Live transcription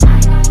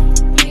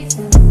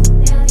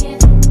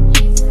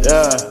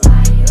Yeah.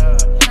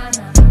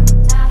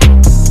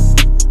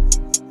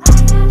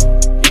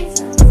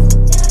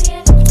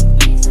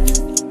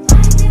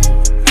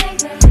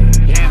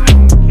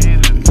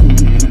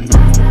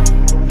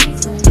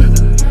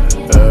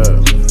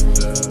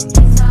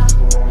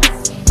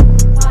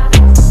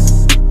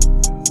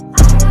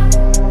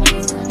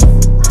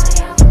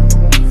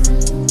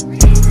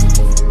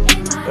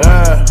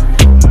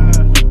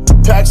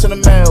 Packs in the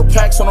mail,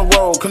 packs on the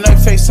road. Connect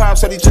FaceTime,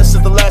 said he just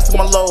did the last of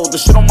my load. The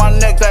shit on my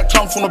neck that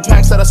come from the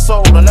packs that I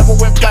sold. I never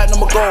went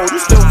platinum or gold. You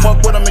still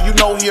fuck with him and you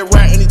know he a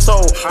rat and he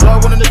told.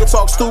 Love when a nigga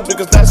talk stupid,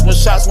 cause that's when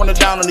shots went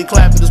down and he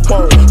clapped at his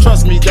pole.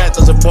 Trust me, that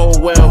doesn't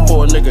bode well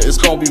for a nigga. It's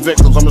gonna be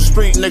victims. I'm a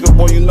street nigga,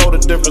 boy, you know the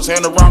difference.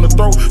 Hand around the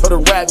throat of the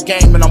rap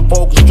game and I'm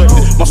bold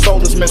constricted. My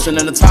soul is missing.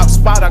 In the top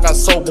spot, I got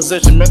soul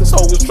position. Man, this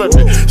hoe is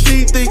tripping.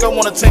 She think I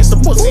wanna taste the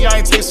pussy.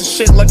 I ain't tasting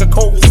shit like a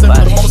COVID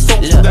symptom.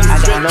 Look, I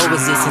got no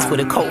resistance with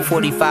a Colt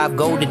 45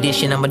 gold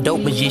edition. I'm a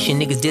dope magician.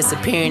 Niggas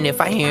disappearing if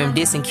I hear him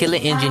dissing. Killer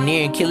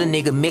engineering, killer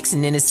nigga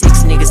mixing. And the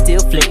 6 niggas still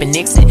flipping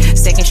Nixon.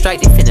 Second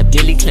strike, they finna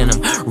Billy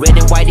Clinton. Red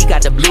and white, he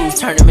got the blues,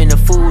 turn them into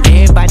food.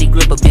 Everybody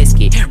grip a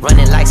biscuit,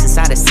 running lights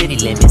inside the city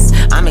limits.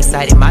 I'm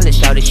excited, my little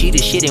shouted, she the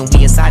shit, and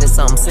we inside of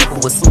something simple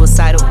with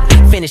suicidal.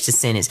 Finish the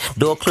sentence,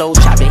 door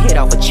closed, chop the head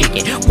off a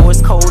chicken.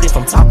 Voice cold if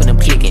I'm talking, I'm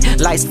clicking.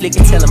 Lights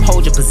flicking, tell them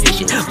hold your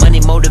position.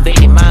 Money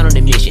motivated, mind on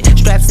the mission.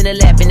 Straps in the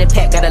lap, in the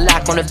pack, got a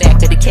lock on the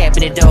back of the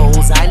cabinet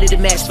doors. I lit the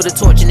match for the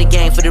torch in the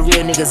game, for the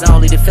real niggas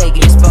only, the fake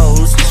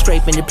exposed.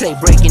 Scraping the plate,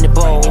 breaking the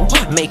bowl,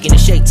 making the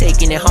shake,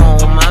 taking it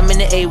home. I'm in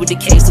the A with the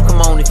K, so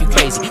come on if you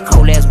crazy.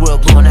 Cold ass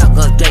world, going out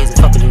guns blazing.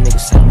 Fuck with you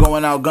niggas.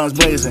 Going out guns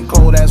blazing.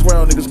 Cold ass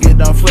world, niggas get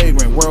done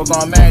flagrant. World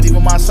gone mad,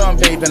 even my son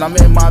vaping. I'm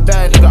in my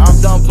bag, nigga, I'm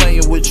done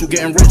playing with you.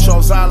 Getting rich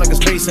outside like it's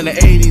based in the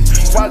 80s.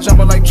 Spot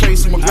jumping like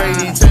Tracy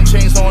McGrady. 10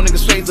 chains on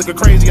niggas' face looking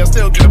crazy. I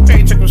still get a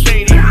paycheck from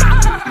shady.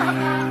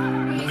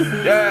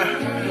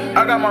 Yeah,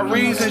 I got my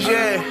reasons,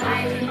 yeah.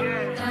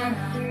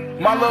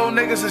 My little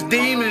niggas is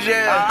demons,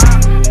 yeah.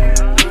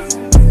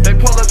 They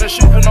pull up and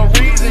shoot for no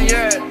reason,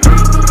 yeah.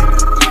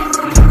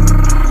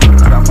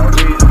 I got my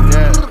reasons,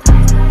 yeah.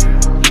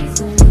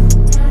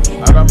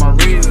 I got my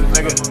reasons,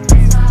 nigga.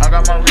 I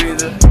got my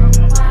reasons.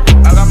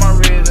 I got my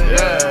reasons,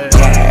 yeah.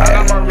 I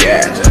got my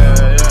reasons,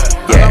 yeah.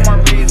 I got my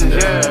reasons,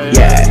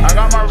 yeah. I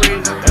got my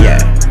reasons, yeah.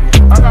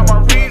 I got my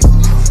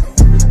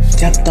reasons.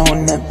 Jumped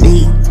on the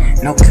beat,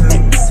 no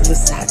commitment,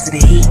 suicide to the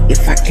heat.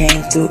 If I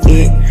came through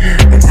it,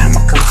 then I'ma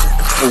come to the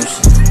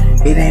conclusion.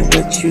 It ain't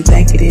what you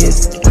think it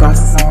is.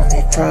 Crosses on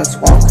that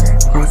crosswalk,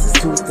 crosses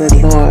to the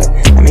Lord.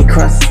 I mean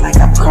crosses like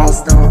I'm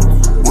crossed on.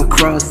 One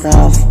cross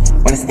off,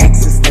 when it's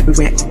X's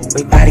everywhere.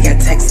 Everybody got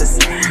Texas,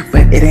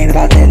 but it ain't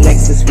about that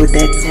Lexus with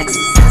that Texas.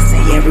 I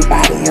say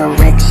everybody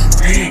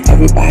erection,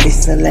 everybody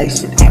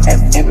selection,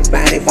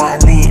 everybody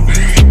violin,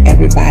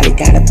 everybody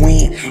gotta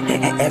win,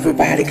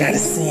 everybody gotta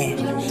sin,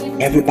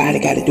 everybody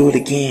gotta do it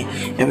again,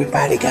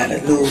 everybody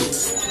gotta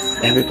lose,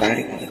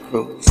 everybody gotta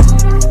cruise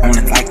on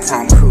a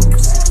lifetime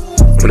cruise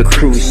with a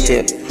cruise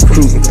ship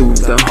cruising through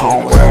the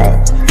whole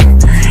world.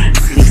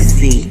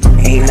 See,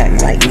 ain't nothing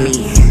like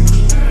me.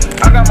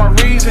 I got my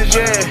reasons,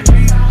 yeah.